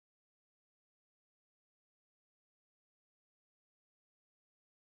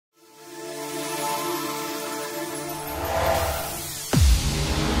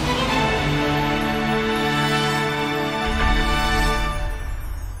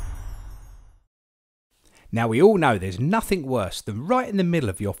Now we all know there's nothing worse than right in the middle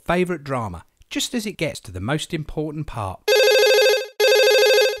of your favourite drama, just as it gets to the most important part.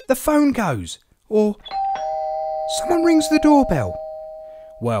 The phone goes, or someone rings the doorbell.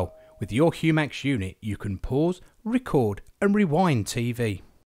 Well, with your Humax unit you can pause, record and rewind TV.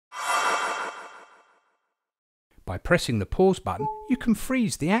 By pressing the pause button you can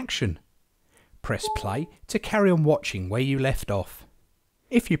freeze the action. Press play to carry on watching where you left off.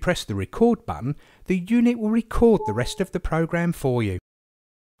 If you press the record button, the unit will record the rest of the program for you.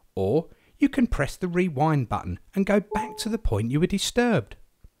 Or you can press the rewind button and go back to the point you were disturbed.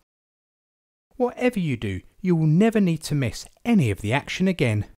 Whatever you do, you will never need to miss any of the action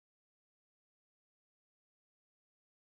again.